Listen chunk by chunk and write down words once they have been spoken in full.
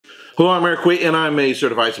Hello, I'm Erik Wait, and I'm a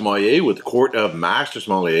certified sommelier with the Court of Master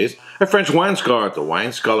Sommeliers, a French wine scholar at the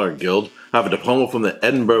Wine Scholar Guild. I have a diploma from the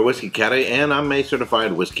Edinburgh Whisky Academy, and I'm a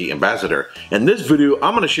certified whiskey ambassador. In this video,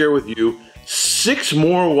 I'm going to share with you 6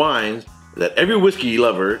 more wines that every whiskey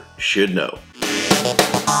lover should know.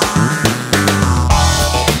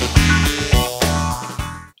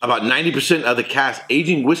 About 90% of the cask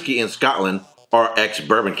aging whiskey in Scotland are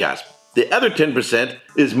ex-bourbon casks. The other 10%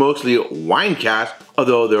 is mostly wine casks,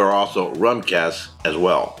 although there are also rum casks as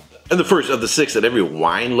well. And the first of the 6 that every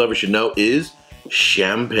wine lover should know is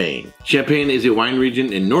Champagne. Champagne is a wine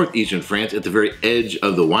region in northeastern France at the very edge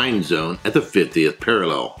of the wine zone at the 50th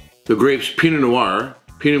parallel. The grapes Pinot Noir,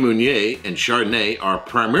 Pinot Meunier, and Chardonnay are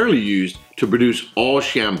primarily used to produce all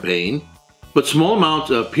Champagne, but small amounts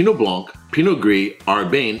of Pinot Blanc, Pinot Gris,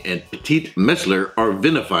 Arbane, and Petit Mesler are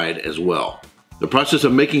vinified as well. The process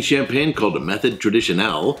of making Champagne, called the Méthode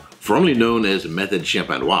Traditionnelle, formerly known as Méthode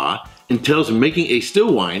Champenoise, entails making a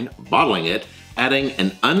still wine, bottling it, adding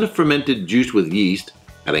an unfermented juice with yeast,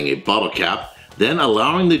 adding a bottle cap, then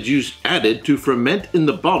allowing the juice added to ferment in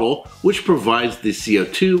the bottle, which provides the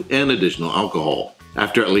CO2 and additional alcohol.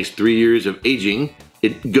 After at least 3 years of aging,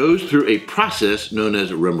 it goes through a process known as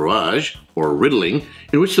remuage, or riddling,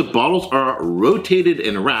 in which the bottles are rotated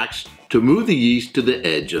in racks to move the yeast to the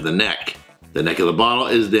edge of the neck. The neck of the bottle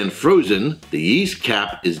is then frozen, the yeast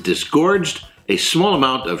cap is disgorged, a small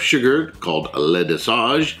amount of sugar, called lait de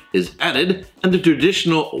sage, is added, and the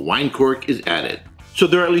traditional wine cork is added. So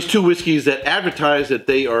there are at least 2 whiskeys that advertise that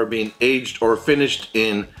they are being aged or finished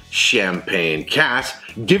in Champagne casks,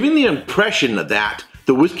 giving the impression that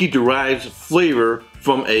the whiskey derives flavor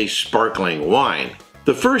from a sparkling wine.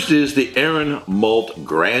 The first is the Arran Malt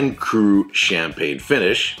Grand Cru Champagne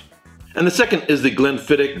Finish, and the second is the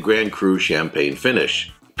Glenfiddich Grand Cru Champagne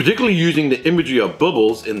Finish. Particularly using the imagery of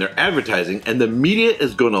bubbles in their advertising, and the media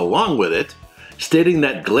is going along with it, stating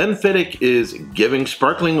that Glenfiddich is giving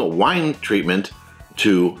sparkling wine treatment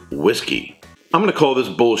to whiskey. I'm going to call this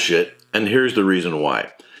bullshit, and here's the reason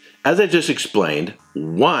why. As I just explained,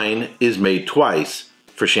 wine is made twice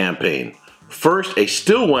for Champagne. First, a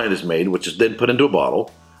still wine is made, which is then put into a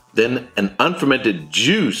bottle. Then an unfermented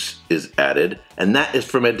juice is added, and that is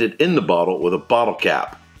fermented in the bottle with a bottle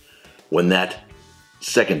cap. When that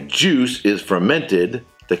second juice is fermented,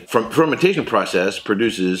 the fermentation process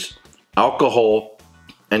produces alcohol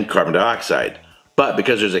and carbon dioxide. But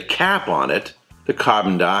because there's a cap on it, the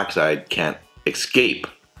carbon dioxide can't escape.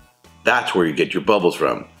 That's where you get your bubbles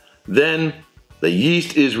from. Then the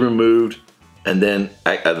yeast is removed, and then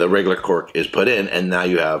the regular cork is put in, and now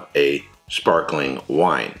you have a sparkling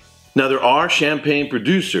wine. Now there are champagne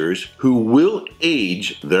producers who will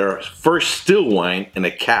age their first still wine in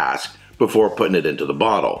a cask before putting it into the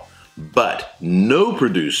bottle. But no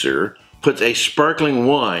producer puts a sparkling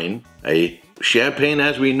wine, a champagne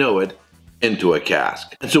as we know it, into a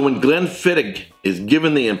cask. And so when Glenfiddich is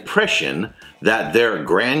given the impression that their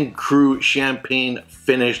Grand Cru Champagne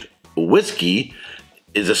finished whiskey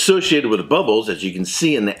is associated with bubbles, as you can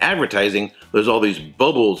see in the advertising, there's all these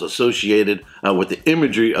bubbles associated with the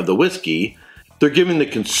imagery of the whiskey. They're giving the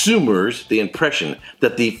consumers the impression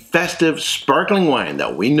that the festive sparkling wine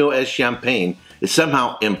that we know as champagne is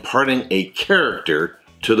somehow imparting a character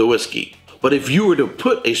to the whiskey. But if you were to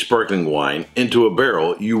put a sparkling wine into a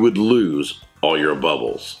barrel, you would lose all your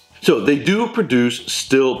bubbles. So they do produce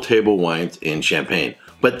still table wines in Champagne,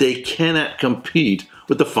 but they cannot compete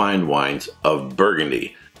with the fine wines of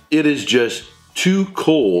Burgundy. It is just too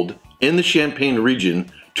cold in the Champagne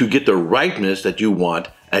region to get the ripeness that you want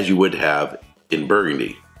as you would have in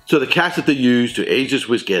Burgundy. So the cask that they use to age this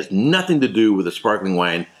whiskey has nothing to do with the sparkling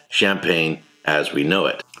wine Champagne as we know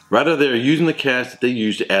it. Rather, they're using the cask that they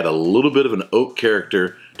use to add a little bit of an oak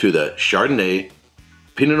character to the Chardonnay,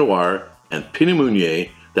 Pinot Noir, and Pinot Meunier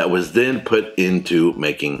that was then put into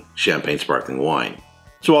making Champagne sparkling wine.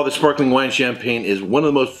 So while the sparkling wine Champagne is one of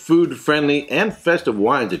the most food-friendly and festive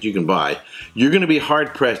wines that you can buy, you're going to be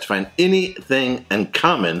hard-pressed to find anything in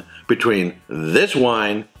common between this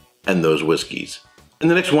wine and those whiskeys.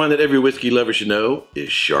 And the next wine that every whiskey lover should know is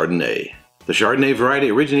Chardonnay. The Chardonnay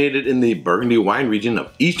variety originated in the Burgundy wine region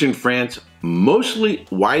of eastern France, mostly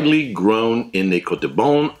widely grown in the Côte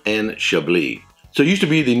d'Or and Chablis. So it used to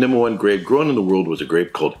be the #1 grape grown in the world was a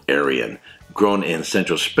grape called Arran, grown in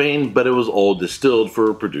central Spain, but it was all distilled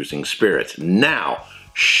for producing spirits. Now,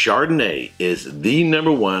 Chardonnay is the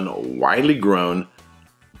 #1 widely grown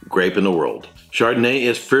grape in the world. Chardonnay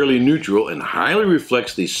is fairly neutral and highly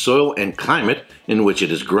reflects the soil and climate in which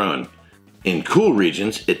it is grown. In cool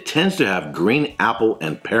regions, it tends to have green apple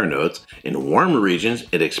and pear notes. In warmer regions,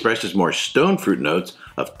 it expresses more stone fruit notes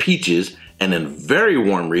of peaches and in very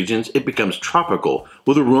warm regions it becomes tropical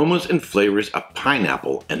with aromas and flavors of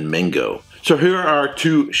pineapple and mango. So here are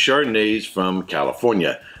two Chardonnays from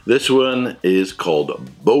California. This one is called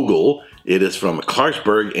Bogle. It is from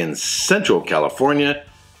Clarksburg in Central California.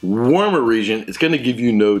 Warmer region, it's going to give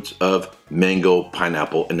you notes of mango,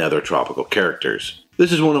 pineapple, and other tropical characters.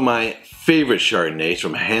 This is one of my favorite Chardonnays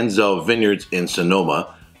from Hansel Vineyards in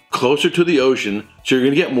Sonoma, closer to the ocean, so you're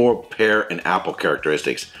going to get more pear and apple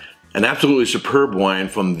characteristics. An absolutely superb wine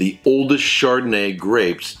from the oldest Chardonnay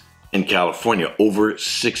grapes in California, over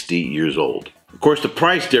 60 years old. Of course, the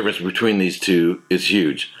price difference between these two is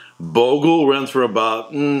huge. Bogle runs for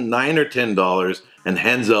about $9 or $10, and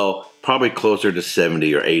Hansel probably closer to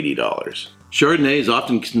 $70 or $80. Chardonnay is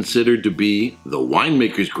often considered to be the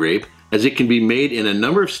winemaker's grape, as it can be made in a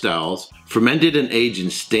number of styles. Fermented and aged in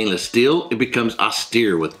stainless steel, it becomes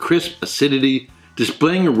austere with crisp acidity,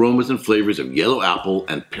 displaying aromas and flavors of yellow apple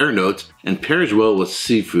and pear notes, and pairs well with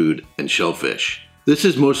seafood and shellfish. This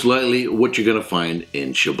is most likely what you're going to find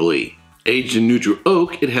in Chablis. Aged in neutral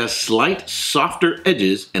oak, it has slight softer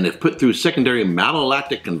edges, and if put through secondary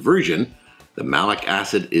malolactic conversion, the malic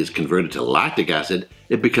acid is converted to lactic acid,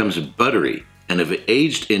 it becomes buttery. And if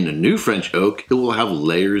aged in new French oak, it will have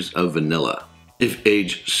layers of vanilla. If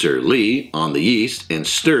aged sur lie on the yeast and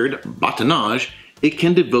stirred batonnage, it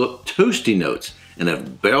can develop toasty notes. And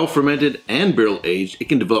if barrel fermented and barrel aged, it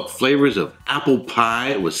can develop flavors of apple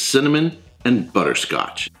pie with cinnamon and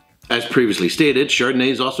butterscotch. As previously stated, Chardonnay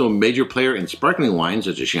is also a major player in sparkling wines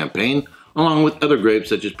such as Champagne, along with other grapes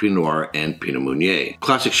such as Pinot Noir and Pinot Meunier.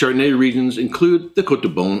 Classic Chardonnay regions include the Côte de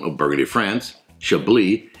Beaune of Burgundy, France,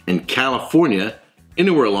 Chablis, in California,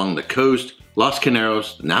 anywhere along the coast, Los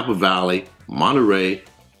Caneros, Napa Valley, Monterey,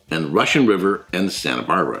 and Russian River, and Santa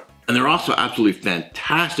Barbara. And there are also absolutely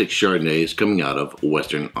fantastic Chardonnays coming out of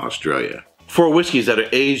Western Australia. 4 whiskeys that are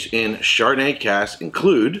aged in Chardonnay casks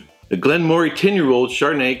include the Glenmorangie 10-year-old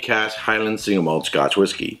Chardonnay cask Highland Single Malt Scotch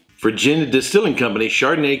Whiskey, Virginia Distilling Company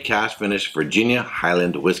Chardonnay cask finished Virginia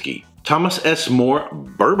Highland Whiskey, Thomas S. Moore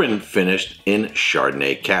Bourbon finished in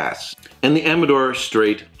Chardonnay casks, and the Amador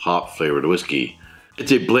Straight Hop Flavored Whiskey.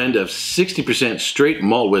 It's a blend of 60% straight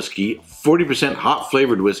malt whiskey, 40% hop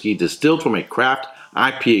flavored whiskey distilled from a craft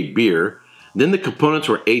IPA beer. Then the components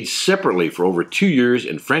were aged separately for over 2 years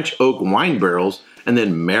in French oak wine barrels and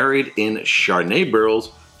then married in Chardonnay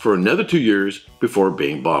barrels for another 2 years before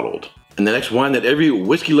being bottled. And the next wine that every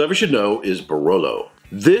whiskey lover should know is Barolo.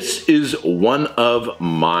 This is one of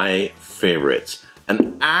my favorites.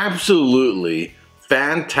 An absolutely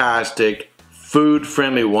fantastic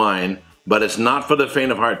food-friendly wine, but it's not for the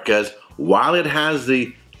faint of heart because while it has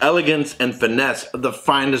the elegance and finesse of the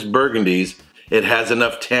finest Burgundies, it has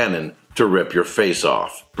enough tannin to rip your face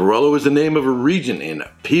off. Barolo is the name of a region in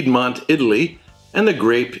Piedmont, Italy, and the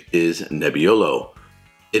grape is Nebbiolo.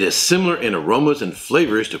 It is similar in aromas and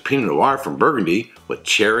flavors to Pinot Noir from Burgundy with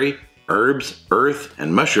cherry, herbs, earth,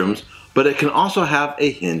 and mushrooms, but it can also have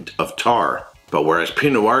a hint of tar. But whereas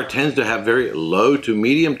Pinot Noir tends to have very low to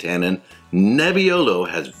medium tannin, Nebbiolo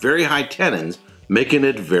has very high tannins, making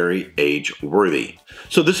it very age-worthy.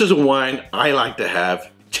 So this is a wine I like to have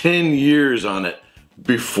 10 years on it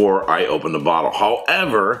before I open the bottle.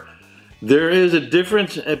 However, there is a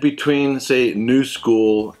difference between, say, new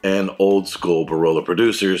school and old school Barolo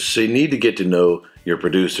producers, so you need to get to know your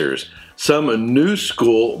producers. Some new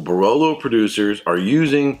school Barolo producers are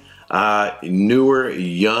using newer,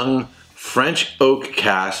 young French oak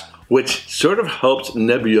casks, which sort of helps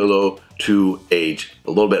Nebbiolo to age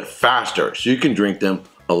a little bit faster, so you can drink them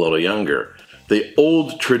a little younger. The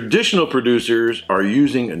old traditional producers are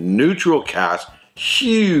using neutral casks,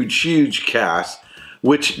 huge casks,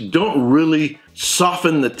 which don't really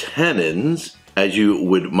soften the tannins as you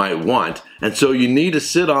might want, and so you need to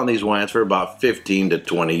sit on these wines for about 15 to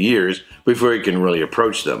 20 years before you can really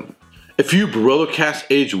approach them. A few Barolo cask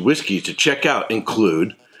aged whiskeys to check out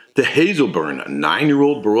include the Hazelburn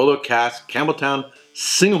 9-year-old Barolo cask Campbelltown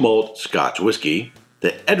Single Malt Scotch Whiskey,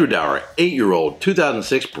 the Edradour 8-year-old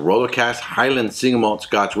 2006 Barolo cask Highland Single Malt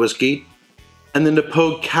Scotch Whiskey, and the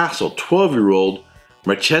Napogue Castle 12-year-old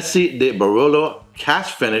Marchesi de Barolo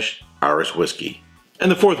cask finished Irish whiskey.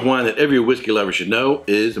 And the fourth wine that every whiskey lover should know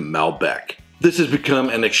is Malbec. This has become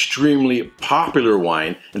an extremely popular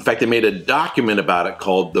wine. In fact, they made a document about it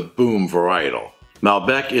called the Boom Varietal.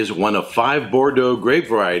 Malbec is one of 5 Bordeaux grape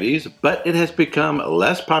varieties, but it has become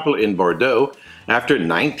less popular in Bordeaux after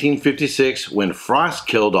 1956 when frost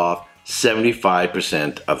killed off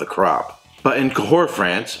 75% of the crop. But in Cahors,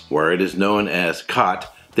 France, where it is known as Cotte,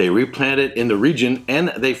 they replanted in the region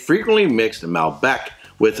and they frequently mixed Malbec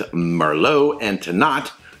with Merlot and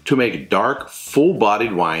Tannat to make dark,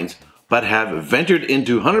 full-bodied wines, but have ventured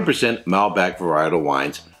into 100% Malbec varietal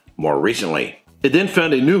wines more recently. It then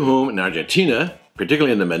found a new home in Argentina,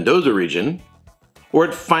 particularly in the Mendoza region, where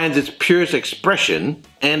it finds its purest expression,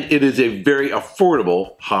 and it is a very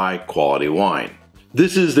affordable, high-quality wine.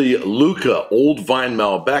 This is the Luca Old Vine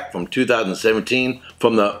Malbec from 2017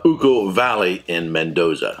 from the Uco Valley in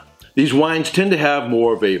Mendoza. These wines tend to have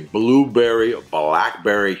more of a blueberry,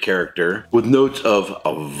 blackberry character with notes of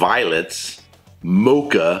violets,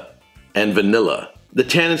 mocha, and vanilla. The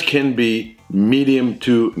tannins can be medium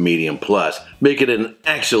to medium plus, make it an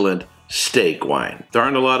excellent steak wine. There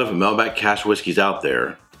aren't a lot of Malbec cask whiskeys out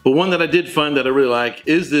there, but one that I did find that I really like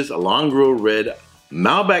is this Longrow Red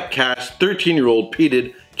Malbec cask 13-year-old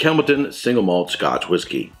peated Campbellton single malt Scotch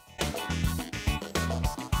whiskey.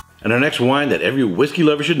 And our next wine that every whiskey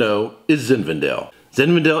lover should know is Zinfandel.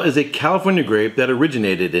 Zinfandel is a California grape that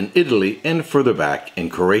originated in Italy and further back in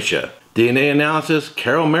Croatia. DNA analysis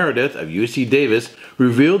Carol Meredith of UC Davis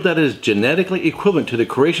revealed that it is genetically equivalent to the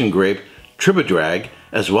Croatian grape Tribodrag,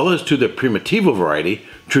 as well as to the Primitivo variety,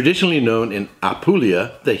 traditionally known in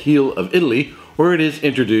Apulia, the heel of Italy, where it is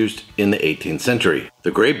introduced in the 18th century.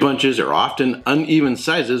 The grape bunches are often uneven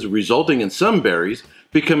sizes, resulting in some berries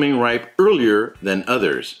becoming ripe earlier than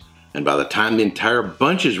others. And by the time the entire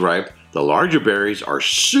bunch is ripe, the larger berries are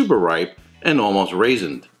super ripe and almost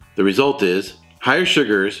raisined. The result is higher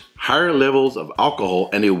sugars, higher levels of alcohol,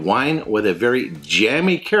 and a wine with a very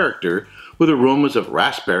jammy character with aromas of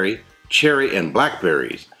raspberry, cherry, and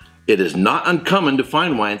blackberries. It is not uncommon to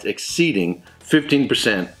find wines exceeding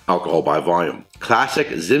 15% alcohol by volume. Classic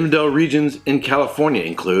Zinfandel regions in California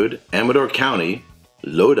include Amador County,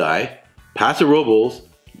 Lodi, Paso Robles,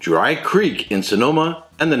 Dry Creek in Sonoma,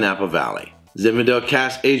 and the Napa Valley. Zinfandel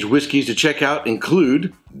cask aged whiskeys to check out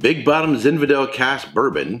include Big Bottom Zinfandel Cask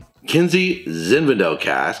Bourbon, Kinsey Zinfandel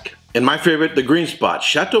Cask, and my favorite, the Green Spot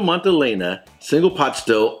Chateau Montelena Single Pot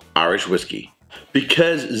Still Irish Whiskey.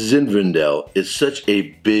 Because Zinfandel is such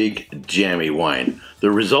a big, jammy wine,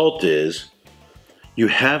 the result is you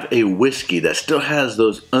have a whiskey that still has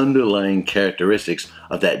those underlying characteristics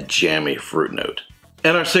of that jammy fruit note.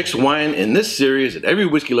 And our sixth wine in this series that every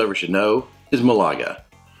whiskey lover should know is Malaga.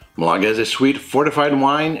 Malaga is a sweet fortified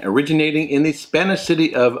wine originating in the Spanish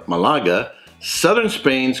city of Malaga, southern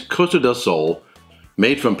Spain's Costa del Sol,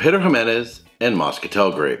 made from Pedro Jimenez and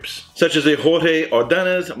Moscatel grapes, such as the Jorge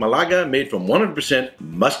Ordonez Malaga made from 100%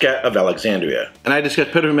 Muscat of Alexandria. And I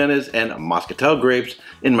discussed Pedro Jimenez and Moscatel grapes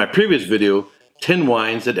in my previous video, 10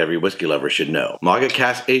 wines that every whiskey lover should know. Malaga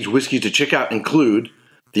cask aged whiskeys to check out include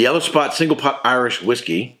the Yellow Spot Single Pot Irish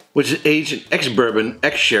Whiskey, which is aged in ex-bourbon,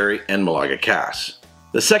 ex-sherry, and Malaga casks.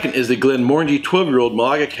 The second is the Glenmorangie 12-year-old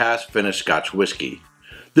Malaga cask finished Scotch whiskey.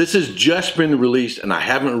 This has just been released and I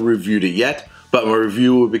haven't reviewed it yet, but my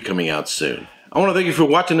review will be coming out soon. I want to thank you for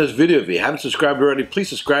watching this video. If you haven't subscribed already, please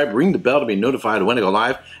subscribe, ring the bell to be notified when I go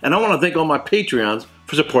live, and I want to thank all my Patreons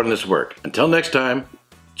for supporting this work. Until next time,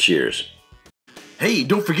 cheers. Hey,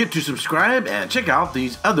 don't forget to subscribe and check out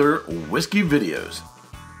these other whiskey videos.